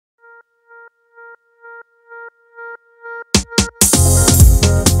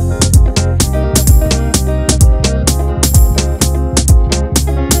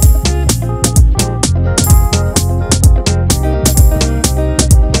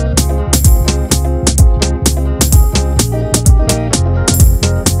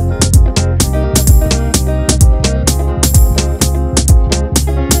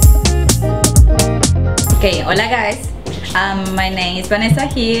Okay, hola guys. My name is Vanessa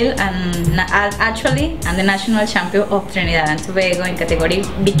Hill, and actually I'm the national champion of Trinidad and Tobago in category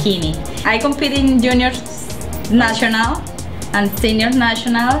bikini. I compete in junior national and senior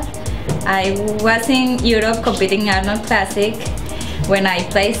national. I was in Europe competing Arnold Classic when I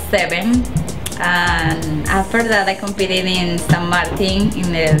placed 7, and after that I competed in San Martin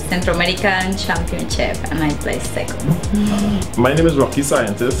in the Central American Championship and I placed 2nd. My name is Rocky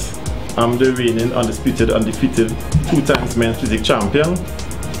Scientist. I'm the reigning undisputed, undefeated 2-time men's physique champion.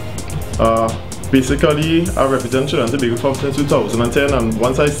 Basically, I represent Trinidad and Tobago from 2010, and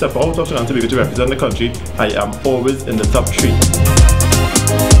once I step out of Trinidad and Tobago to represent the country, I am always in the top 3.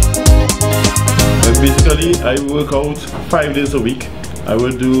 Basically, I work out 5 days a week. I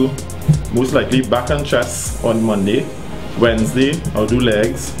will do most likely back and chest on Monday. Wednesday, I'll do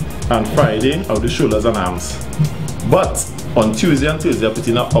legs, and Friday, I'll do shoulders and arms. But on Tuesday and Thursday, I put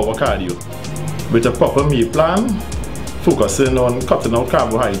in an hour cardio with a proper meal plan, focusing on cutting out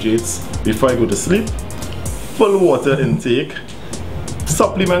carbohydrates before I go to sleep, full water intake,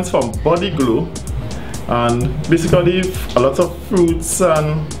 supplements from Body Glow, and basically a lot of fruits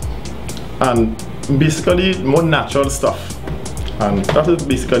and basically more natural stuff. And that is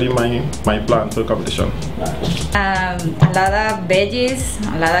basically my plan for competition. A lot of veggies,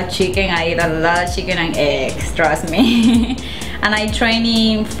 a lot of chicken. I eat a lot of chicken and eggs, trust me. And I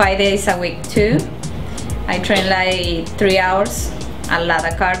train 5 days a week too. I train like 3 hours, a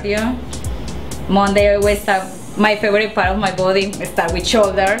lot of cardio. Monday I always start, my favorite part of my body, start with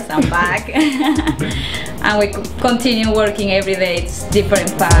shoulders and back. And we continue working every day. It's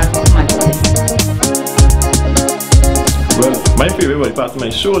different part of my body. Well, my favorite body part is my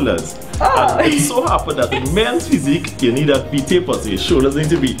shoulders. Oh. And it's so happened that in men's physique, you need that V-taper, so your shoulders need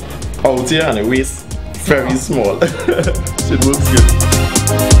to be out here and the waist very small. So it works good.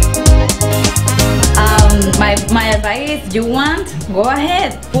 My advice, you want, go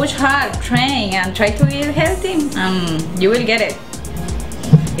ahead, push hard, train, and try to eat healthy. You will get it.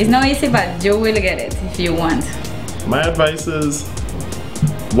 It's not easy, but you will get it if you want. My advice is,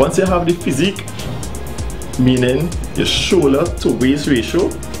 once you have the physique, meaning your shoulder to waist ratio,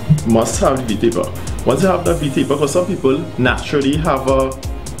 must have the V-taper. Once you have the V-taper, because some people naturally have a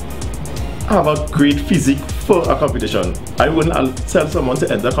great physique for a competition. I wouldn't tell someone to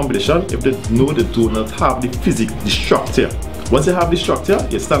enter a competition if they know they do not have the physique, the structure. Once you have the structure,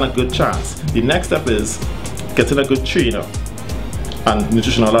 you stand a good chance. The next step is getting a good trainer and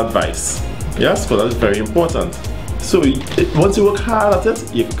nutritional advice. Yes, because that's very important. So once you work hard at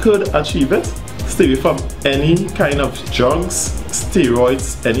it, you could achieve it. Stay away from any kind of drugs,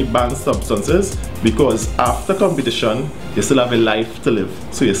 steroids, any banned substances, because after competition, you still have a life to live.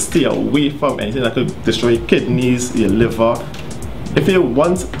 So you stay away from anything that could destroy your kidneys, your liver. If you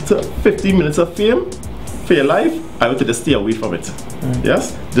want 15 minutes of fame for your life, I would just stay away from it.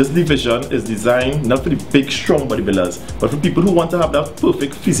 Yes? This division is designed not for the big, strong bodybuilders, but for people who want to have that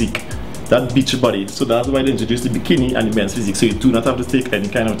perfect physique, that beach body. So that's why they introduced the bikini and the men's physique. So you do not have to take any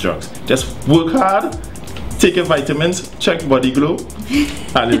kind of drugs. Just work hard, take your vitamins, check Body Glow,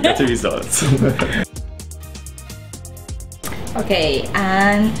 and you'll get the results. Okay,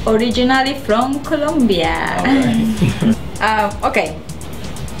 and originally from Colombia. Okay,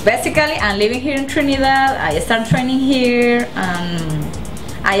 basically I'm living here in Trinidad. I start training here, and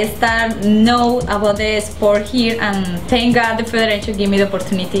I start know about the sport here, and thank God the federation gave me the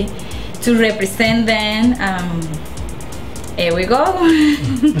opportunity to represent them. Here we go.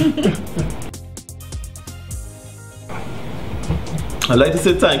 I'd like to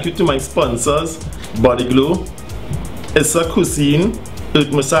say thank you to my sponsors, Body Glow, Issa Cuisine,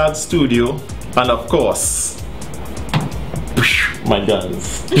 Earth Massage Studio, and of course, my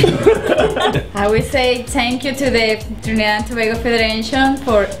guns. I will say thank you to the Trinidad and Tobago Federation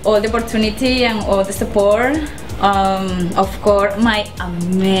for all the opportunity and all the support. Of course, my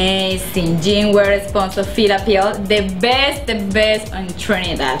amazing gym wear sponsor, Philapil, the best on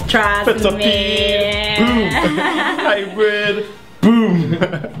Trinidad. Trust me. Boom. Hybrid. Boom.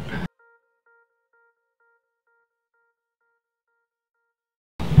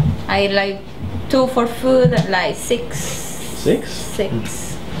 I like 2 for food, like 6. 6?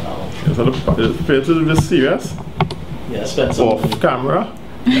 6. Wow. Is that a bit serious? Yeah, spend some off camera.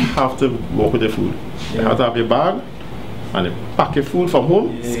 You have to walk with your food. You have to have your bag and you pack your food from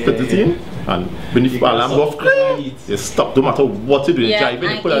home, split it in, and when the alarm goes off, you stop no matter what you do. You drive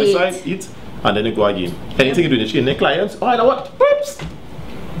in, you put it aside, eat, and then you go again. Anything you do in the chain, the clients, oh, you know what? Whoops!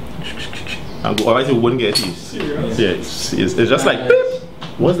 And go, otherwise you wouldn't get it. Serious? Yeah, it's just like, beep.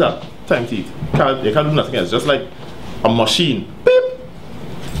 What's that? Time to eat. You can't do nothing else. Just like a machine. Beep.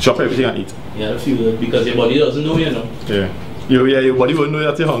 Chop everything and eat. Yeah, fuel it because your body doesn't know, you know. Yeah. Your body won't know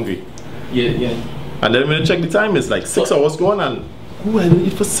that you're hungry. Yeah. And then when you check the time, it's like 6 hours gone, and ooh, I didn't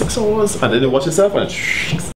eat for 6 hours. And then you watch yourself and